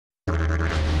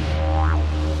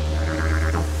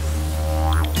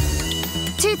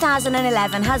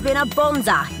2011 has been a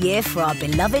bonza year for our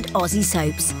beloved Aussie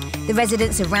soaps. The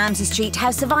residents of Ramsay Street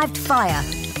have survived fire,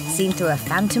 seen through a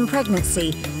phantom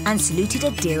pregnancy and saluted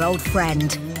a dear old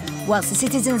friend. Whilst the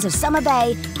citizens of Summer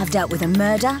Bay have dealt with a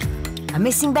murder, a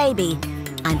missing baby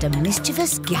and a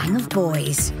mischievous gang of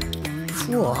boys.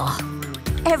 Phew.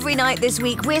 Every night this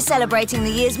week we're celebrating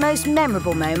the year's most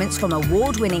memorable moments from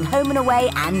award-winning Home and Away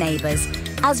and Neighbours,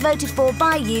 as voted for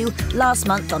by you last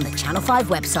month on the Channel 5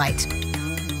 website.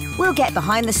 We'll get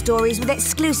behind the stories with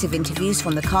exclusive interviews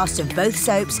from the cast of both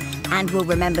soaps, and we'll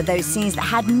remember those scenes that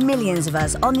had millions of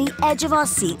us on the edge of our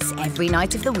seats every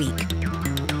night of the week.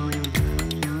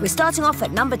 We're starting off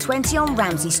at number 20 on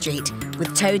Ramsay Street with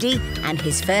Toadie and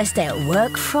his first day at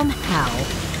work from hell.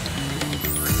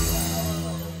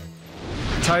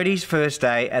 Toadie's first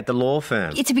day at the law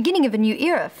firm. It's the beginning of a new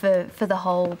era for the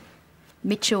whole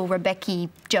Mitchell, Rebecca,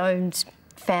 Jones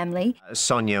family.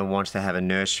 Sonia wants to have a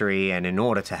nursery, and in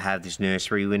order to have this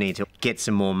nursery we need to get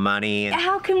some more money.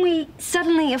 How can we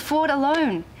suddenly afford a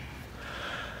loan?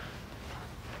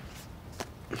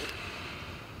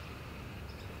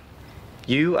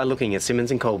 You are looking at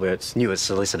Simmons & Colbert's newest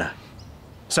solicitor.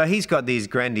 So he's got these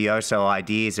grandioso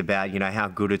ideas about, how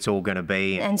good it's all going to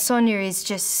be. And Sonia is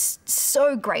just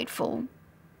so grateful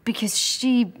because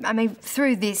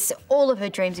through this, all of her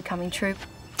dreams are coming true.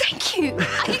 Thank you.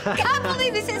 I can't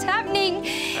believe this is happening.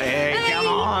 Hey, come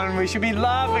on. We should be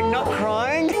laughing, not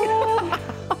crying.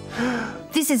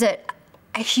 This is a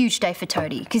huge day for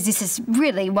Toadie because this is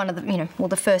really one of the,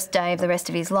 the first day of the rest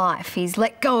of his life. He's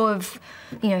let go of,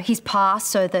 his past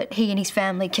so that he and his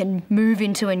family can move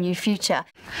into a new future.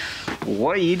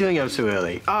 What are you doing up so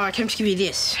early? Oh, I came to give you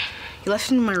this. You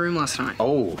left it in my room last night.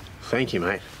 Oh, thank you,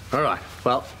 mate. All right,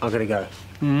 well, I've got to go.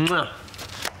 Mwah.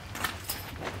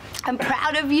 I'm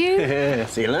proud of you.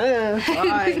 See you later.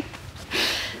 Bye.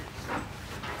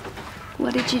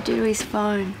 What did you do to his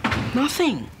phone?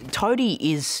 Nothing. Toadie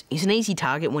is an easy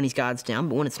target when his guard's down,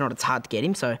 but when it's not, it's hard to get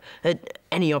him, so at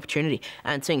any opportunity.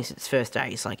 And seeing as it's first day,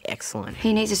 it's excellent.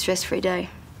 He needs a stress-free day.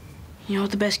 You know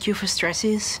what the best cure for stress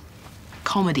is?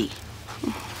 Comedy.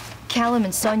 Callum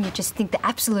and Sonia just think the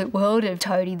absolute world of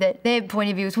Toadie, that their point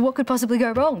of view is, what could possibly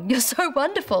go wrong? You're so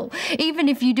wonderful. Even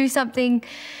if you do something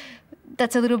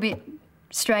that's a little bit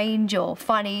strange or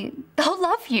funny, they'll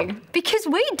love you because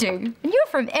we do. And you're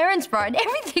from Erinsborough and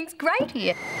everything's great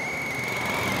here.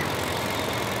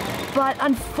 But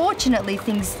unfortunately,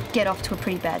 things get off to a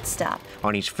pretty bad start.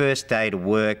 On his first day to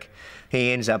work,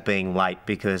 he ends up being late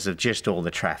because of just all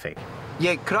the traffic.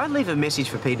 Yeah, could I leave a message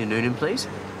for Peter Noonan, please?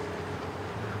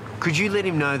 Could you let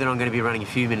him know that I'm going to be running a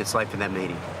few minutes late for that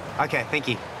meeting? Okay, thank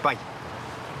you. Bye.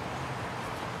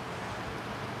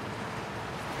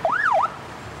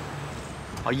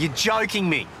 Oh, you're joking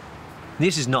me.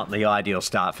 This is not the ideal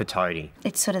start for Toadie.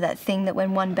 It's sort of that thing that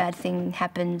when one bad thing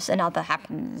happens, another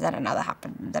happens, and another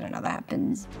happens, and another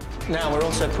happens. Now, we're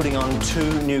also putting on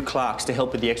 2 new clerks to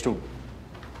help with the extra...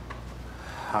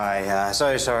 Hi,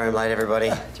 so sorry I'm late, everybody.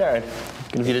 Jared,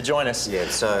 good of you to join us. Yeah,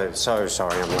 so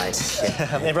sorry I'm late.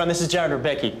 Yeah. Everyone, this is Jared and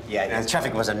Rebecca. Yeah, the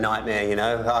traffic was a nightmare,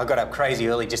 I got up crazy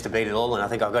early just to beat it all, and I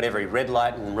think I got every red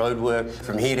light and road work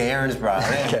from here to Erinsborough.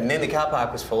 Okay. And then the car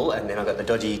park was full, and then I got the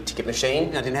dodgy ticket machine.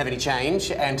 I didn't have any change,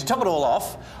 and to top it all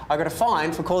off, I got a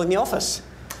fine for calling the office.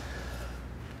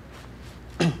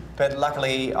 But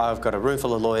luckily, I've got a room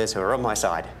full of lawyers who are on my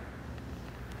side.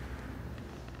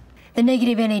 The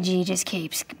negative energy just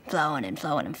keeps flowing and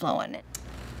flowing and flowing.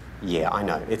 Yeah, I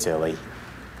know, it's early.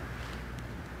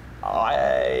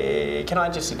 Can I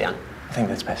just sit down? I think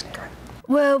that's best.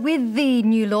 Well, with the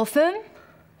new law firm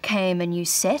came a new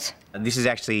set. This is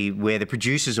actually where the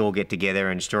producers all get together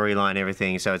and storyline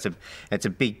everything. So it's a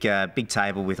big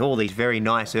table with all these very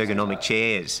nice ergonomic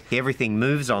chairs. Everything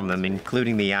moves on them,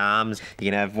 including the arms.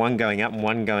 You can have one going up and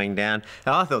one going down.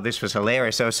 And I thought this was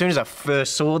hilarious. So as soon as I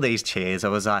first saw these chairs, I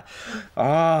was like, oh,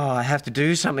 I have to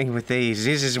do something with these.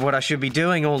 This is what I should be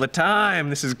doing all the time.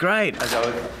 This is great.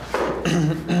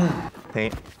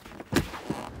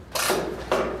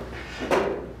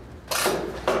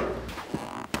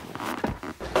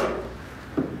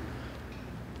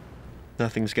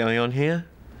 Nothing's going on here.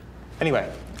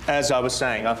 Anyway, as I was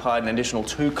saying, I've hired an additional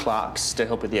 2 clerks to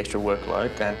help with the extra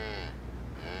workload, and...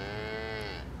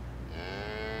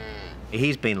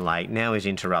 He's been late, now he's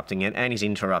interrupting it, and he's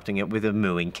interrupting it with a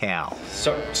mooing cow.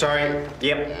 Sorry.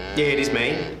 Yep. Yeah, it is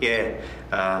me. Yeah.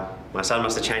 My son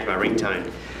must have changed my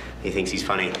ringtone. He thinks he's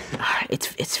funny.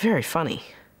 It's very funny,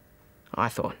 I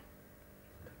thought.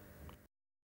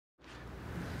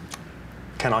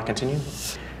 Can I continue?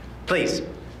 Please.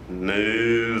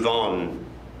 Move on.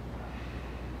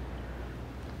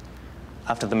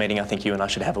 After the meeting, I think you and I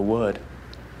should have a word.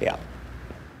 Yeah.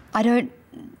 I don't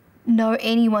know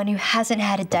anyone who hasn't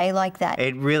had a day like that.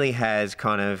 It really has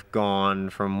kind of gone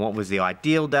from what was the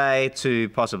ideal day to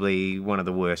possibly one of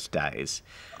the worst days.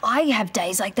 I have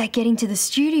days like that getting to the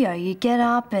studio. You get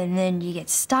up and then you get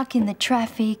stuck in the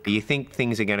traffic. You think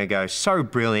things are going to go so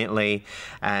brilliantly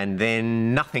and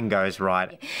then nothing goes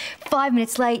right. 5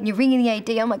 minutes late and you're ringing the AD.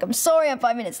 I'm like, I'm sorry, I'm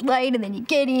 5 minutes late, and then you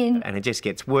get in. And it just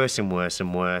gets worse and worse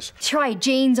and worse. Try your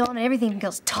jeans on and everything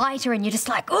feels tighter and you're just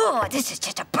like, oh, this is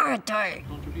just a bad day.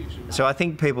 So I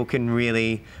think people can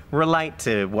really relate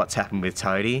to what's happened with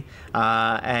Toadie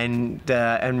and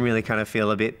really kind of feel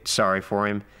a bit sorry for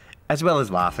him, as well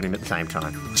as laugh at him at the same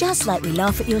time. Just like we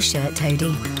laugh at your shirt,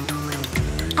 Toadie.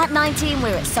 At 19,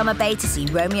 we're at Summer Bay to see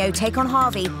Romeo take on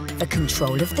Harvey for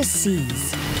control of the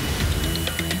seas.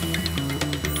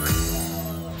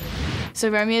 So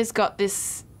Romeo's got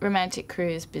this romantic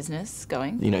cruise business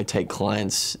going. You know, take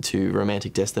clients to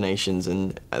romantic destinations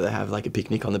and they have like a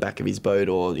picnic on the back of his boat,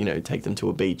 or, you know, take them to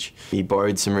a beach. He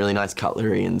borrowed some really nice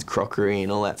cutlery and crockery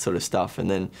and all that sort of stuff, and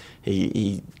then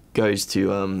he goes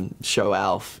to show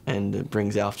Alf and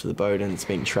brings Alf to the boat and it's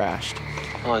been trashed.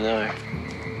 Oh no.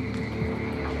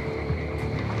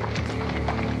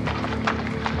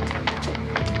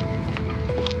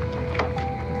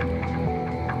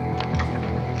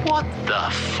 What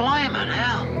the flaming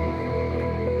hell?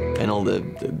 And all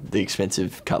the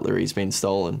expensive cutlery's been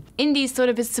stolen. Indy's sort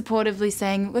of is supportively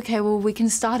saying, okay, well, we can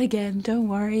start again, don't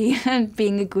worry, and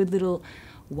being a good little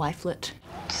wifelet.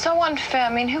 So unfair. I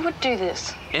mean, who would do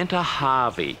this? Enter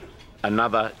Harvey,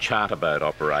 another charter boat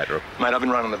operator. Mate, I've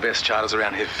been running the best charters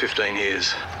around here for 15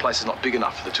 years. The place is not big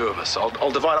enough for the two of us.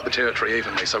 I'll divide up the territory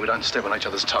evenly so we don't step on each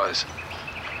other's toes.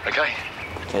 Okay?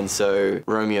 And so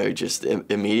Romeo just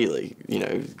immediately, you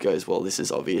know, goes, well, this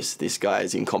is obvious. This guy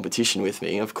is in competition with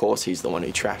me. Of course, he's the one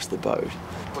who trashed the boat.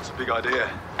 What's the big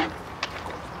idea?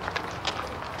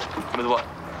 With what?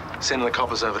 Sending the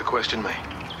coppers over to question me.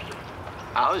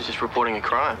 I was just reporting a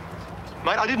crime.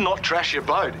 Mate, I did not trash your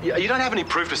boat. You don't have any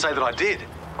proof to say that I did.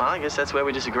 Well, I guess that's where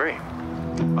we disagree.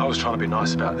 I was trying to be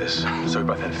nice about this, so we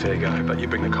both had a fair go, but you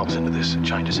bring the cops into this, it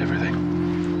changes everything.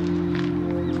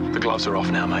 The gloves are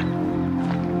off now, mate.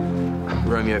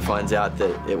 Romeo finds out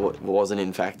that it wasn't,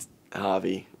 in fact,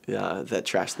 Harvey that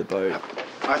trashed the boat.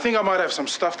 I think I might have some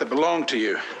stuff that belonged to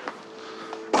you.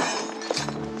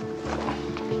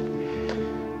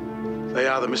 They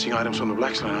are the missing items from the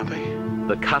Blackstone, aren't they?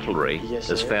 The cutlery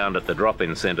is found at the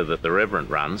drop-in centre that the Reverend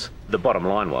runs. The bottom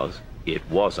line was, it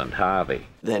wasn't Harvey.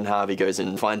 Then Harvey goes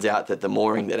and finds out that the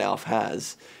mooring that Alf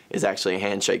has is actually a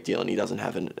handshake deal and he doesn't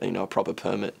have a proper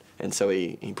permit, and so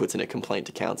he puts in a complaint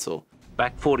to council.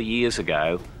 Back 40 years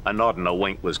ago, a nod and a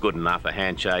wink was good enough. A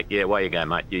handshake, yeah, away you go,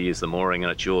 mate. You use the mooring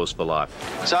and it's yours for life.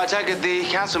 So I take it the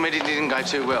council meeting didn't go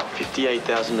too well?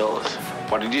 $58,000.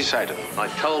 What did you say to them? I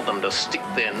told them to stick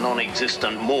their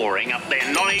non-existent mooring up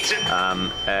their non-existent...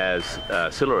 as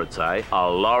Scylla would say, a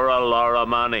lot of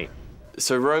money.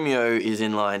 So Romeo is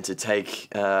in line to take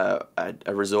a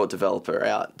resort developer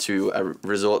out to a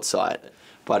resort site,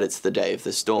 but it's the day of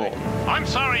the storm. I'm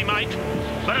sorry, mate,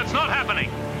 but it's not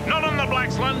happening. Not on the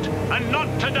Blacksland, and not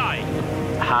today.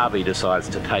 Harvey decides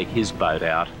to take his boat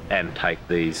out and take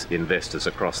these investors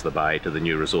across the bay to the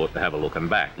new resort to have a look and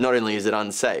back. Not only is it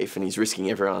unsafe and he's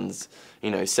risking everyone's,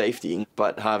 safety,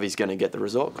 but Harvey's going to get the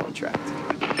resort contract.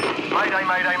 Mayday,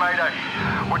 mayday, mayday.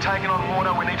 We're taking on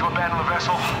water. We need to abandon the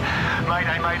vessel.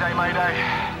 Mayday, mayday,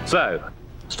 mayday. So,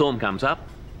 storm comes up.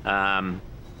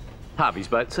 Harvey's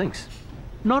boat sinks.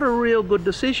 Not a real good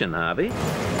decision, Harvey.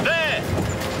 There!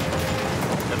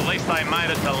 At least they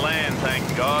made it to land,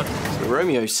 thank God. So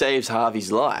Romeo saves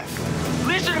Harvey's life.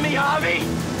 Listen to me, Harvey.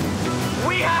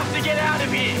 We have to get out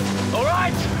of here, all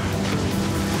right?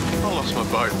 I lost my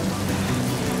boat.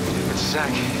 It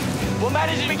sank. We'll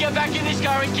manage to get back in this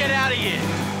car and get out of here.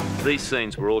 These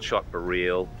scenes were all shot for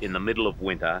real in the middle of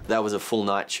winter. That was a full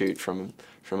night shoot from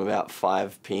about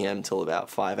 5 p.m. till about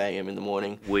 5 a.m. in the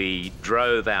morning. We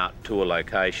drove out to a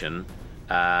location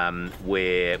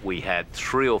where we had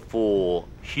 3 or 4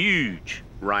 huge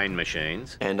rain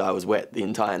machines. And I was wet the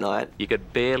entire night. You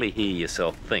could barely hear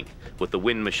yourself think. With the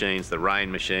wind machines, the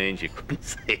rain machines, you couldn't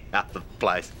see out of the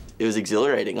place. It was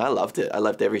exhilarating. I loved it. I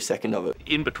loved every second of it.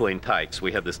 In between takes,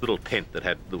 we had this little tent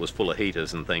that was full of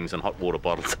heaters and things and hot water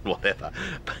bottles and whatever.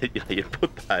 But you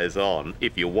put those on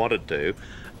if you wanted to.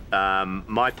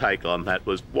 My take on that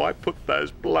was, why put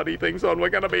those bloody things on? We're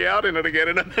going to be out in it again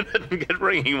in a minute and get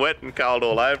wringing wet and cold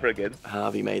all over again.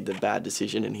 Harvey made the bad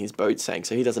decision and his boat sank,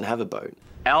 so he doesn't have a boat.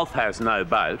 Alf has no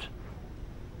boat.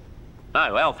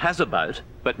 No, Alf has a boat,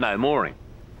 but no mooring.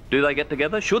 Do they get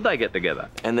together? Should they get together?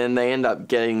 And then they end up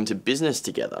getting to business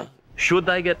together. Should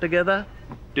they get together?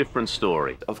 Different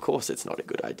story. Of course it's not a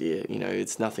good idea. You know,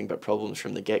 it's nothing but problems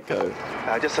from the get-go.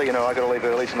 Just so you know, I got to leave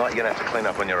early tonight. You're going to have to clean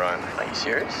up on your own. Are you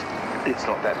serious? It's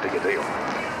not that big a deal.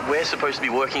 We're supposed to be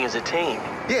working as a team.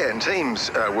 Yeah, and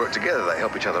teams work together. They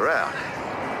help each other out.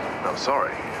 I'm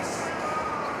sorry.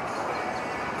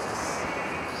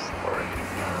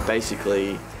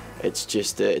 Basically, it's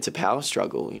just it's a power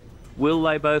struggle. Will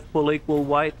they both pull equal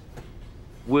weight?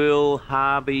 Will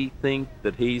Harvey think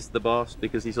that he's the boss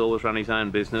because he's always run his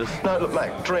own business? No, look,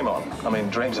 mate, dream on. I mean,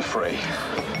 dreams are free.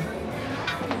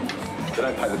 They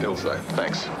don't pay the bills, though.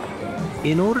 Thanks.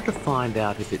 In order to find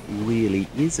out if it really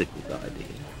is a good idea,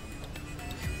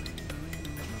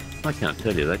 I can't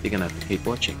tell you that. You're going to have to keep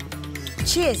watching.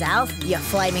 Cheers, Alf, you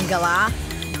flaming galah.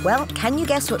 Well, can you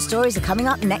guess what stories are coming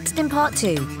up next in part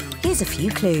 2? Here's a few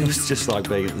clues. It's just like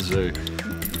being at the zoo.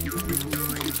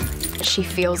 She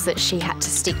feels that she had to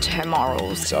stick to her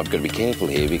morals. So I've got to be careful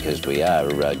here because we are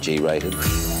G-rated.